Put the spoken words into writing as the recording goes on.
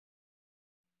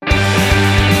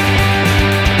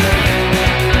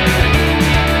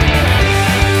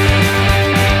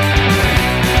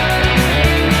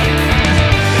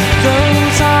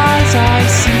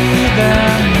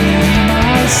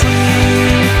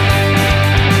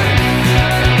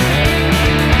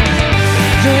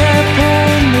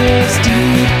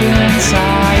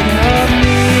inside of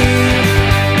me.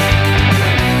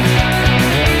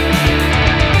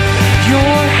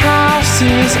 Your house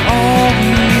is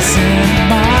always in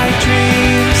my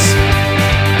dreams.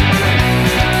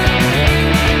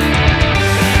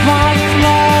 Like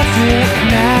love, it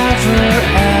never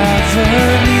ever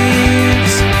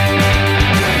leaves.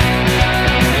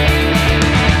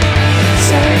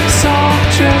 Same song,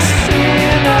 just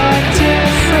in a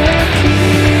different key.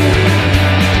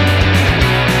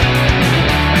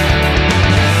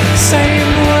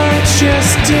 Same words,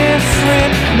 just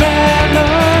different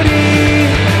melody.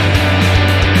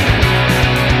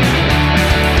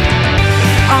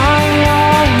 I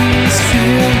always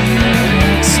feel you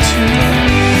next to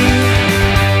me.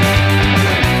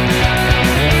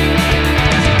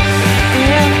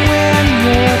 And when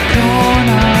you're gone,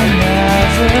 I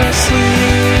never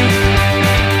sleep.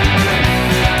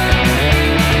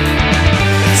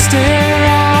 Stare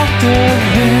out the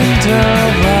window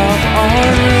of our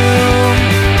room.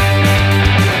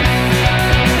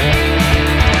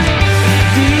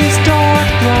 These dark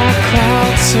black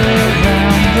clouds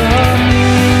surround the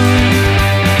moon.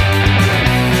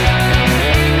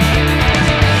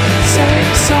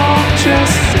 Same song,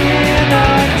 just in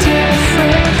a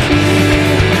different key.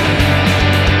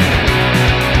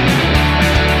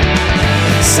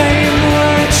 Same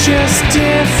words, just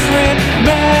different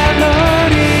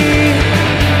melody.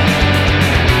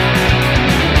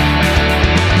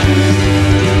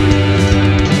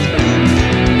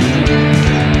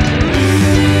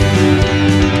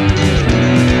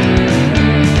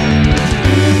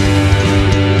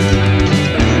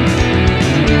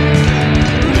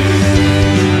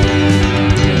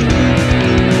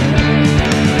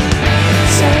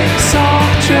 Same song,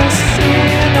 just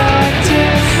in a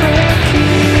different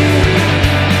key.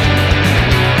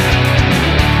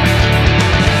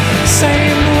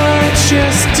 Same words,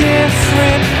 just different